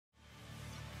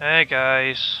Hey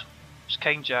guys, it's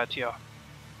King Jad here.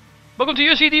 Welcome to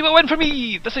UCD, but win for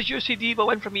me! This is UCD, but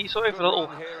win for me. Sorry for the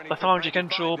little lethargic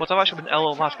intro, but I've actually been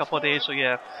ill the last couple of days, so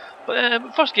yeah.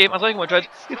 But first game, Atletico Madrid,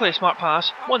 we play a smart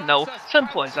pass, 1-0,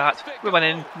 simple as that. We went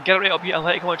in, get it right up, beat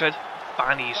Atletico Madrid,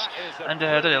 fannies. And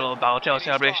did a little Balotelli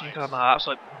celebration because I'm an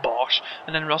absolute bosh.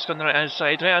 And then Rusk on the right hand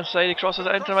side, he crosses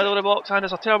it into the middle of the box, and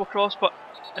it's a terrible cross, but...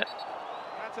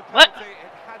 what?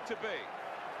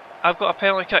 I've got a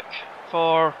penalty kick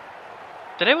for...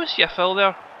 Did anyone see a foul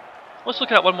there? Let's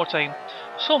look at it one more time.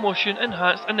 Slow motion,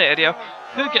 enhanced, in the area.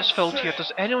 Who gets filled here?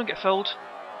 Does anyone get filled?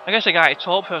 I guess the guy at the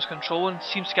top who I was controlling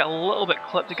seems to get a little bit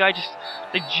clipped. The guy just,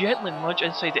 they gently nudge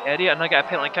inside the area and I get a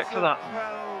penalty kick for that.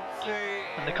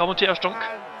 And the commentator's drunk.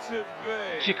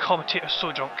 The commentator's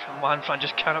so drunk and Juan Fran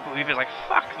just cannot believe it. He's like,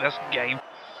 fuck this game.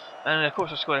 And of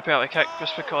course I scored a penalty kick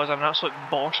just because I'm an absolute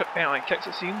bosh at penalty kicks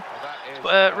it seems.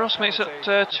 But Ross makes it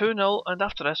 2-0 and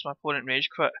after this my opponent rage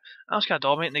quit. I was kind of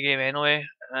dominating the game anyway.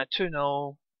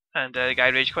 2-0 and the guy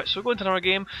rage quit. So we go into another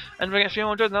game and we're against Real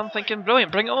Madrid and I'm thinking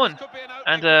brilliant, bring it on.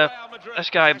 And this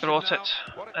guy brought it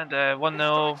and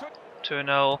 1-0,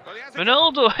 2-0.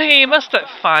 Ronaldo, hey, he missed it,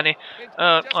 Fanny.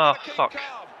 Oh fuck.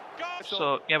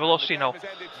 So yeah, we lost 3-0.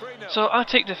 So I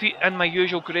take defeat in my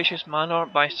usual gracious manner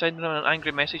by sending him an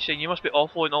angry message saying you must be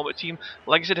awful in all but team,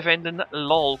 legacy defending,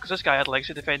 lol, because this guy had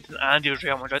legacy defending and he was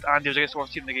Real Madrid and he was against the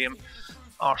worst team in the game.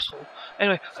 Arsehole.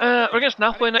 Anyway, we're against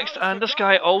Napoli next, and this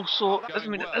guy also, I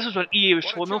mean, this is when EA was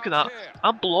showing me, look at that.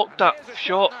 I blocked that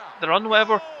shot, the run,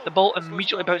 whatever, the ball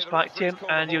immediately bounced back to him,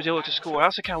 and he was able to score.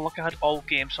 That's the kind of luck I had all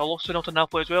game, so I lost 2-0 to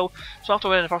Napoli as well. So after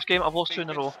winning the first game, I've lost 2 in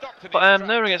a row. But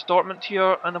now we're against Dortmund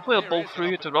here, and I play a ball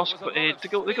through to Rusk, but the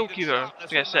goalkeeper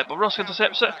gets set, but Rusk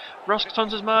intercepts it, Rusk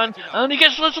turns his man, and he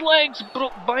gets his legs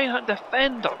broke by that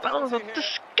defender. That was a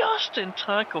disgusting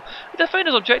tackle. The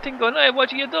defender's objecting, going, hey,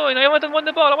 what are you doing? I haven't won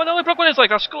the ball, I only broke one. It's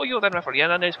like, I'll score you, then referee,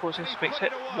 and then his closest makes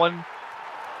it 1.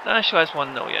 Actually, that's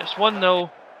 1-0, yes,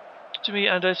 1-0 to me.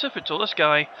 And Sufuto, this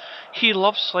guy, he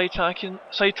loves side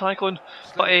tackling,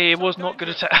 but he was not good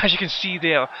at it. As you can see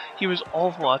there, he was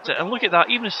awful at it. And look at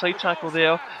that, even the side tackle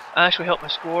there actually helped me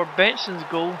score. Benson's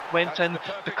goal went in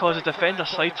because the defender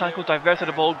side tackle diverted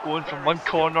the ball going from one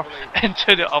corner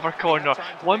into the other corner.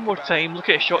 One more time, look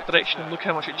at his shot direction and look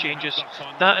how much it changes.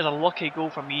 That is a lucky goal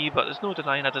for me, but there's no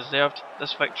denying I deserved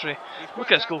this victory.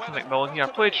 Look at this goal from McMillan here,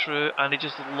 played through and he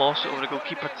just lost it over the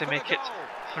goalkeeper to make it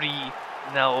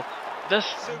 3-0. This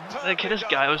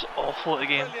guy was awful at the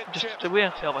game, just the way I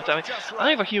felt about it. I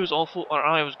mean, either he was awful or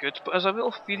I was good, but as a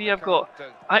little theory I've got,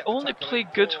 I only play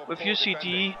good with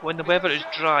UCD when the weather is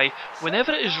dry.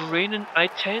 Whenever it is raining, I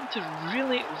tend to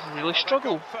really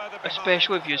struggle,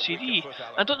 especially with UCD.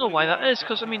 I don't know why that is,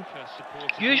 because I mean,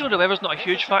 usually the weather's not a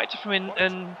huge factor for me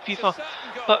in FIFA,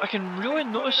 but I can really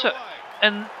notice it.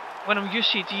 And when I'm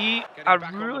UCD, I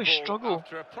really struggle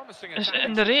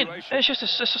in the rain. It's just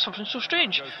something so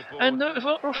strange. And now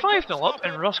we're 5-0 up,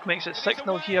 and Rusk makes it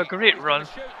 6-0 here. Great run,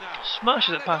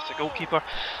 smashes it past the goalkeeper.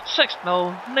 6-0,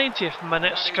 90th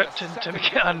minute, scripting to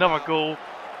make it another goal.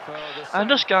 And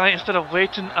this guy, instead of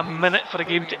waiting a minute for the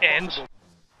game to end,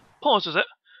 pauses it,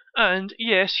 and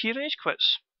yes, he rage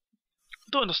quits.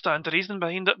 Don't understand the reason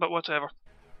behind it, but whatever.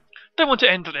 Didn't want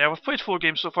to end it there. We've played 4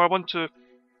 games so far, 1-2,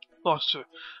 lost 2.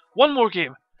 One more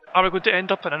game. Are we going to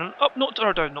end up in an up note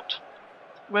or a down note?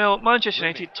 Well, Manchester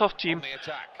United, tough team,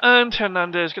 and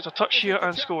Hernandez gets a touch here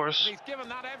and scores.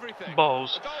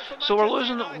 Balls. So we're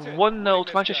losing 1-0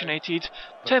 to Manchester United,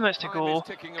 10 minutes to go,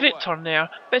 great turn there,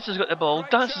 Benson's got the ball,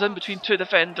 dances in between 2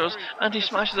 defenders, and he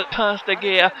smashes it past De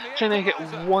Gea to make it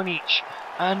 1 each.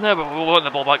 And now we want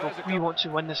the ball back, we want to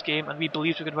win this game, and we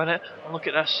believe we can win it, and look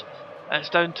at this. It's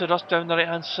down to Russ down the right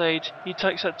hand side. He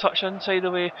takes a touch inside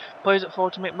the way, plays it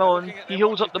forward to McMillan. He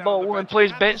holds up the ball and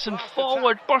plays Benson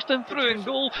forward, bursting through in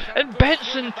goal. And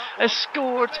Benson has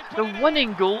scored the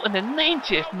winning goal in the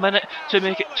 90th minute to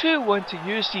make it 2-1 to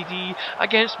UCD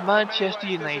against Manchester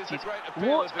United.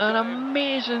 What an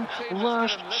amazing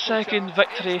last second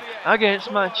victory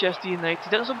against Manchester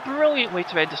United. It was a brilliant way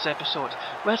to end this episode.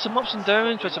 We had some ups and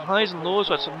downs, we had some highs and lows,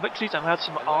 we had some victories and we had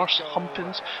some arse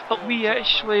humpings, but we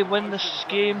actually win this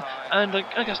game, and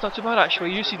I guess not too bad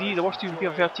actually. UCD, the worst team in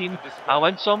FIFA 13. I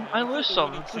win some, I lose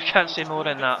some. We can't say more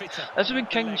than that. This has been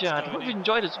King Jad. I hope you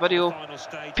enjoyed this video.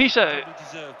 Peace out.